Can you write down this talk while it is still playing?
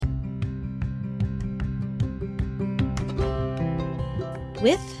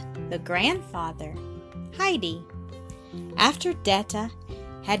with the grandfather, Heidi. After Deta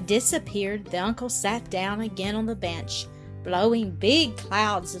had disappeared, the uncle sat down again on the bench, blowing big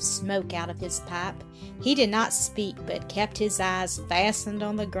clouds of smoke out of his pipe. He did not speak, but kept his eyes fastened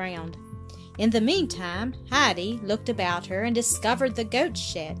on the ground. In the meantime, Heidi looked about her and discovered the goat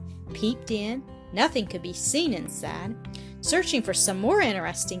shed. Peeped in. Nothing could be seen inside. Searching for some more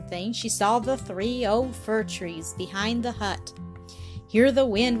interesting things, she saw the 3 old fir trees behind the hut. Here the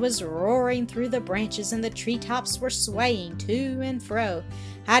wind was roaring through the branches and the treetops were swaying to and fro.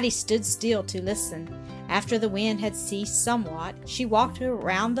 Heidi stood still to listen. After the wind had ceased somewhat, she walked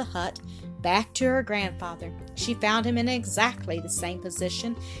around the hut, back to her grandfather. She found him in exactly the same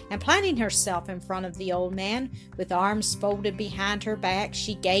position, and planting herself in front of the old man, with arms folded behind her back,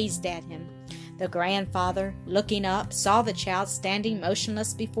 she gazed at him. The grandfather, looking up, saw the child standing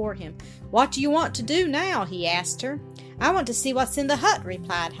motionless before him. "What do you want to do now?" he asked her. "I want to see what's in the hut,"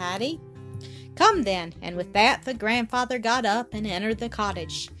 replied Heidi. "Come then," and with that the grandfather got up and entered the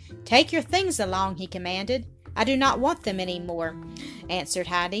cottage. "Take your things along," he commanded. "I do not want them any more," answered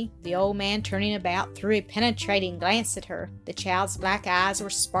Heidi. The old man, turning about, threw a penetrating glance at her. The child's black eyes were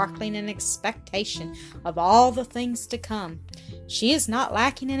sparkling in expectation of all the things to come. "She is not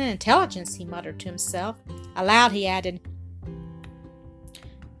lacking in intelligence," he muttered to himself. Aloud he added,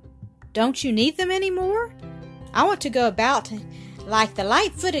 "Don't you need them any more? I want to go about like the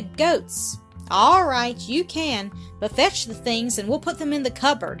light-footed goats." "All right, you can, but fetch the things and we'll put them in the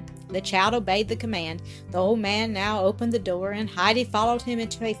cupboard." The child obeyed the command. The old man now opened the door, and Heidi followed him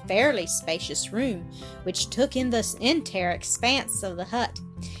into a fairly spacious room, which took in the entire expanse of the hut.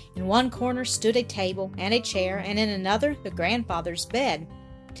 In one corner stood a table and a chair, and in another the grandfather's bed.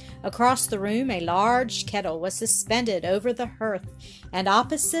 Across the room a large kettle was suspended over the hearth, and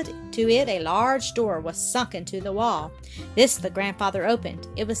opposite to it a large door was sunk into the wall. This the grandfather opened.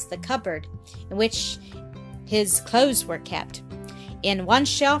 It was the cupboard in which his clothes were kept. In one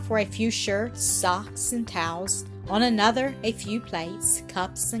shelf were a few shirts, socks, and towels. On another, a few plates,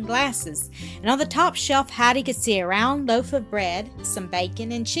 cups, and glasses. And on the top shelf, Heidi could see a round loaf of bread, some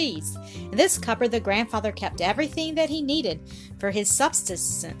bacon, and cheese. In this cupboard, the grandfather kept everything that he needed for his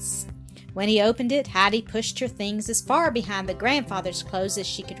subsistence. When he opened it, Heidi pushed her things as far behind the grandfather's clothes as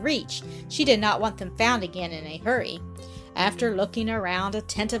she could reach. She did not want them found again in a hurry. After looking around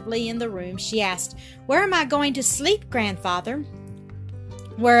attentively in the room, she asked, "Where am I going to sleep, grandfather?"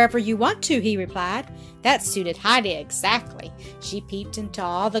 "Wherever you want to," he replied. That suited Heidi exactly. She peeped into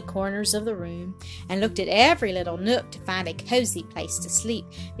all the corners of the room and looked at every little nook to find a cozy place to sleep.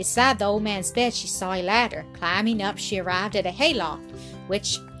 Beside the old man's bed she saw a ladder. Climbing up, she arrived at a hayloft,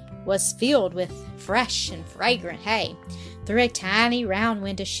 which was filled with fresh and fragrant hay. Through a tiny round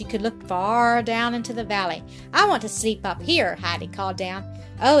window she could look far down into the valley. "I want to sleep up here," Heidi called down.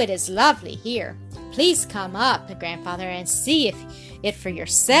 "Oh, it is lovely here." "Please come up, grandfather, and see it for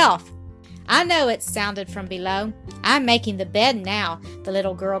yourself." "I know it," sounded from below. "I'm making the bed now," the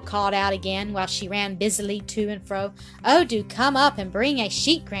little girl called out again while she ran busily to and fro. "Oh, do come up and bring a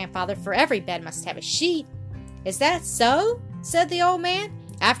sheet, grandfather, for every bed must have a sheet." "Is that so?" said the old man.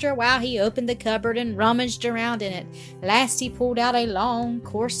 After a while he opened the cupboard and rummaged around in it. Last he pulled out a long,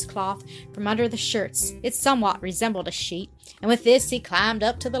 coarse cloth from under the shirts. It somewhat resembled a sheet, and with this he climbed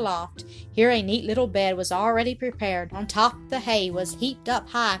up to the loft. Here a neat little bed was already prepared. On top the hay was heaped up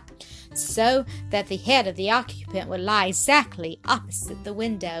high, so that the head of the occupant would lie exactly opposite the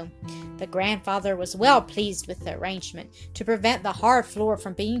window. The grandfather was well pleased with the arrangement. To prevent the hard floor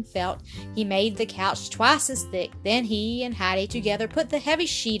from being felt, he made the couch twice as thick. Then he and Heidi together put the heavy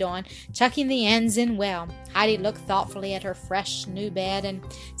sheet on, tucking the ends in well. Heidi looked thoughtfully at her fresh new bed and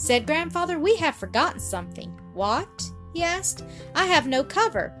said, "Grandfather, we have forgotten something." "What?" he asked. "I have no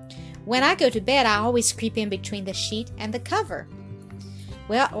cover. When I go to bed, I always creep in between the sheet and the cover."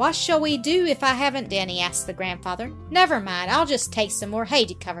 "Well, what shall we do if I haven't Danny?" asked the grandfather. "Never mind, I'll just take some more hay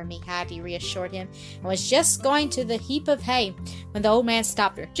to cover me," Heidi reassured him, and was just going to the heap of hay when the old man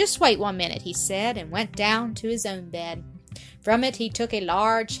stopped her. "Just wait 1 minute," he said, and went down to his own bed. From it he took a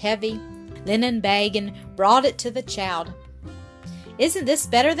large, heavy linen bag and brought it to the child. "Isn't this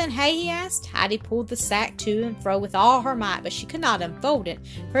better than hay?" he asked. Heidi pulled the sack to and fro with all her might, but she could not unfold it,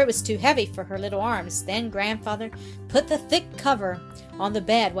 for it was too heavy for her little arms. Then grandfather put the thick cover on the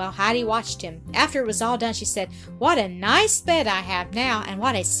bed while Heidi watched him. After it was all done, she said, "What a nice bed I have now, and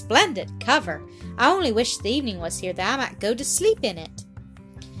what a splendid cover! I only wish the evening was here that I might go to sleep in it."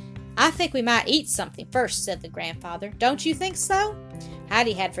 "I think we might eat something first," said the grandfather. "Don't you think so?"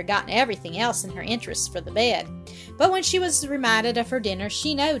 Heidi had forgotten everything else in her interest for the bed. But when she was reminded of her dinner,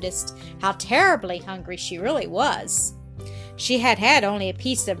 she noticed how terribly hungry she really was. She had had only a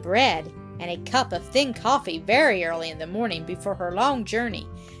piece of bread and a cup of thin coffee very early in the morning before her long journey.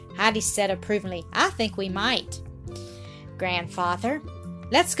 Heidi said approvingly, "I think we might." "Grandfather,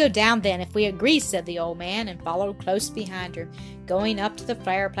 let's go down then, if we agree," said the old man, and followed close behind her. Going up to the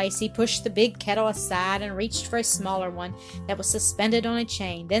fireplace, he pushed the big kettle aside and reached for a smaller one that was suspended on a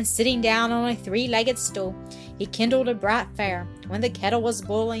chain. Then, sitting down on a three-legged stool, he kindled a bright fire. When the kettle was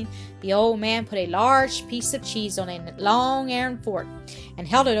boiling, the old man put a large piece of cheese on a long iron fork and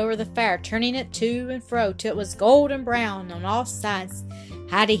held it over the fire, turning it to and fro till it was golden brown on all sides.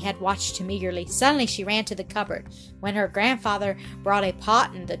 Heidi had watched him eagerly. Suddenly she ran to the cupboard. When her grandfather brought a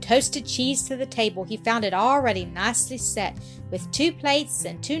pot and the toasted cheese to the table, he found it already nicely set, with 2 plates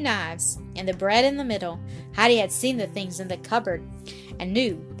and 2 knives, and the bread in the middle. Heidi had seen the things in the cupboard and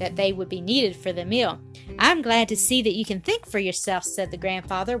knew that they would be needed for the meal. "I'm glad to see that you can think for yourself," said the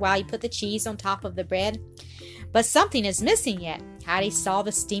grandfather, while he put the cheese on top of the bread. "But something is missing yet." Heidi saw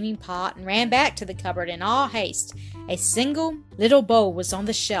the steaming pot and ran back to the cupboard in all haste. A single little bowl was on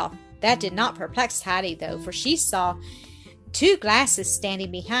the shelf. That did not perplex Heidi, though, for she saw 2 glasses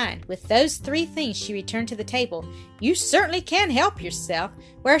standing behind. With those 3 things, she returned to the table. "You certainly can help yourself.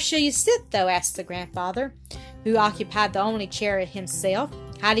 Where shall you sit, though?" asked the grandfather, who occupied the only chair himself.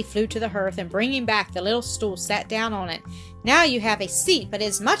 Heidi flew to the hearth, and bringing back the little stool, sat down on it. "Now you have a seat, but it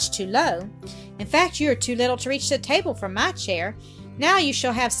is much too low. In fact, you are too little to reach the table from my chair. Now you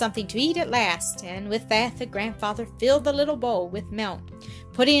shall have something to eat at last." And with that, the grandfather filled the little bowl with milk.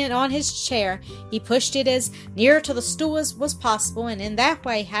 Putting it on his chair, he pushed it as near to the stool as was possible, and in that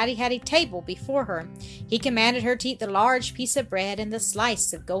way Heidi had a table before her. He commanded her to eat the large piece of bread and the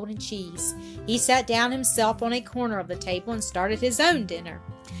slice of golden cheese. He sat down himself on a corner of the table and started his own dinner.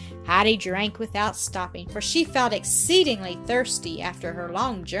 Heidi drank without stopping, for she felt exceedingly thirsty after her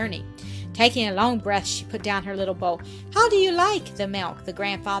long journey. Taking a long breath, she put down her little bowl. "How do you like the milk?" the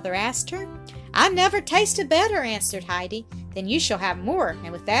grandfather asked her. "I never tasted better," answered Heidi. "Then you shall have more."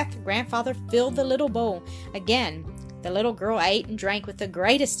 And with that, the grandfather filled the little bowl again. The little girl ate and drank with the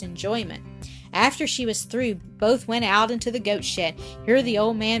greatest enjoyment. After she was through, both went out into the goat shed. Here the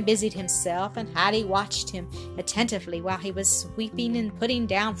old man busied himself, and Heidi watched him attentively while he was sweeping and putting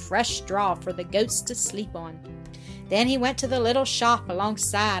down fresh straw for the goats to sleep on. Then he went to the little shop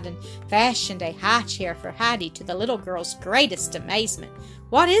alongside and fashioned a high chair for Heidi, to the little girl's greatest amazement.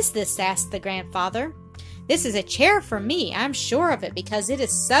 "What is this?" asked the grandfather. "This is a chair for me, I'm sure of it, because it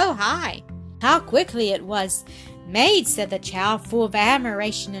is so high." "How quickly it was made," said the child, full of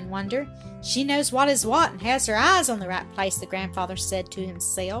admiration and wonder. "She knows what is what and has her eyes on the right place," the grandfather said to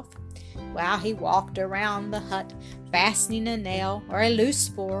himself. While he walked around the hut, fastening a nail or a loose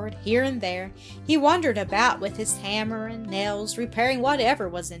board here and there, he wandered about with his hammer and nails, repairing whatever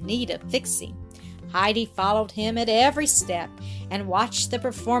was in need of fixing. Heidi followed him at every step and watched the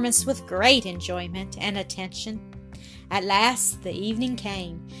performance with great enjoyment and attention. At last the evening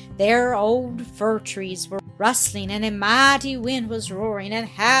came. Their old fir-trees were rustling, and a mighty wind was roaring and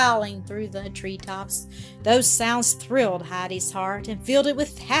howling through the treetops. Those sounds thrilled Heidi's heart and filled it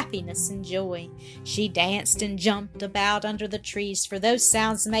with happiness and joy. She danced and jumped about under the trees, for those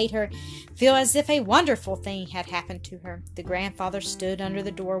sounds made her feel as if a wonderful thing had happened to her. The grandfather stood under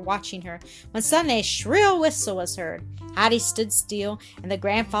the door watching her, when suddenly a shrill whistle was heard. Heidi stood still, and the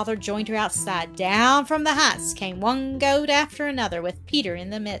grandfather joined her outside. Down from the heights came one goat after another, with Peter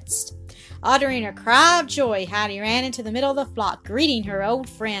in the midst. Uttering a cry of joy, Heidi ran into the middle of the flock, greeting her old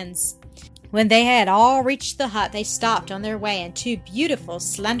friends. When they had all reached the hut, they stopped on their way, and 2 beautiful,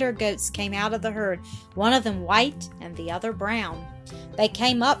 slender goats came out of the herd, one of them white and the other brown. They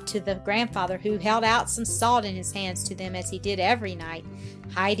came up to the grandfather, who held out some salt in his hands to them, as he did every night.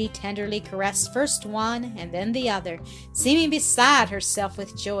 Heidi tenderly caressed first one and then the other, seeming beside herself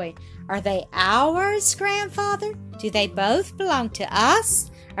with joy. "Are they ours, grandfather? Do they both belong to us?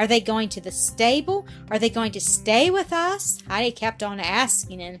 Are they going to the stable? Are they going to stay with us?" Heidi kept on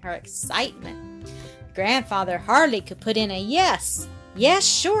asking in her excitement. Grandfather hardly could put in a yes,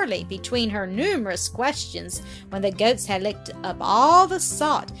 surely, between her numerous questions. When the goats had licked up all the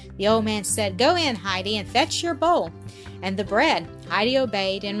salt, the old man said, "Go in, Heidi, and fetch your bowl and the bread." Heidi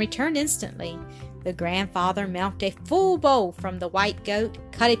obeyed and returned instantly. The grandfather milked a full bowl from the white goat,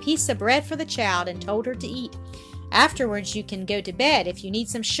 cut a piece of bread for the child, and told her to eat. "Afterwards you can go to bed. If you need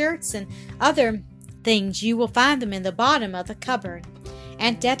some shirts and other things, you will find them in the bottom of the cupboard.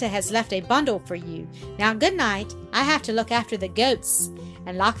 Aunt Deta has left a bundle for you. Now good night. I have to look after the goats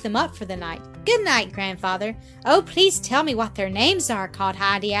and lock them up for the night." "Good night, grandfather." "Oh, please tell me what their names are," called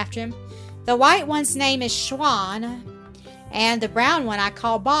Heidi after him. "The white one's name is Schwan, and the brown one I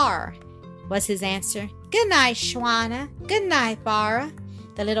call Bar. was his answer. "Good night, Johanna. Good night, Bara,"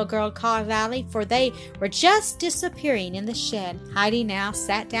 the little girl called loudly, for they were just disappearing in the shed. Heidi now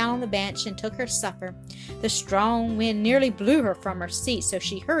sat down on the bench and took her supper. The strong wind nearly blew her from her seat, so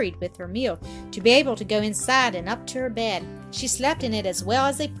she hurried with her meal to be able to go inside and up to her bed. She slept in it as well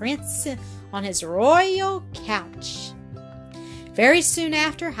as a prince on his royal couch. Very soon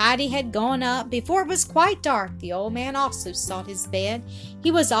after Heidi had gone up, before it was quite dark, the old man also sought his bed. He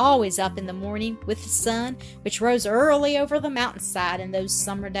was always up in the morning with the sun, which rose early over the mountainside in those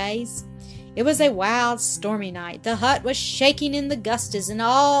summer days. It was a wild, stormy night. The hut was shaking in the gusts, and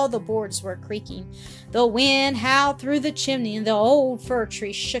all the boards were creaking. The wind howled through the chimney, and the old fir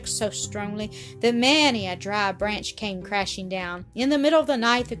tree shook so strongly that many a dry branch came crashing down. In the middle of the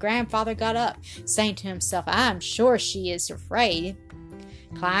night, the grandfather got up, saying to himself, "I'm sure she is afraid."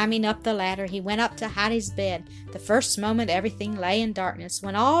 Climbing up the ladder, he went up to Heidi's bed. The first moment everything lay in darkness,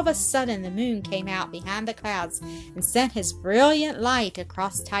 when all of a sudden the moon came out behind the clouds and sent his brilliant light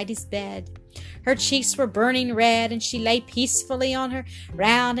across Heidi's bed. Her cheeks were burning red, and she lay peacefully on her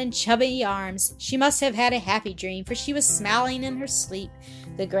round and chubby arms. She must have had a happy dream, for she was smiling in her sleep.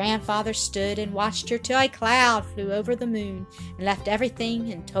 The grandfather stood and watched her till a cloud flew over the moon and left everything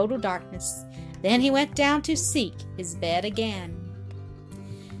in total darkness. Then he went down to seek his bed again.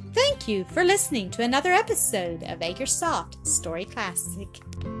 Thank you for listening to another episode of AcreSoft Story Classic.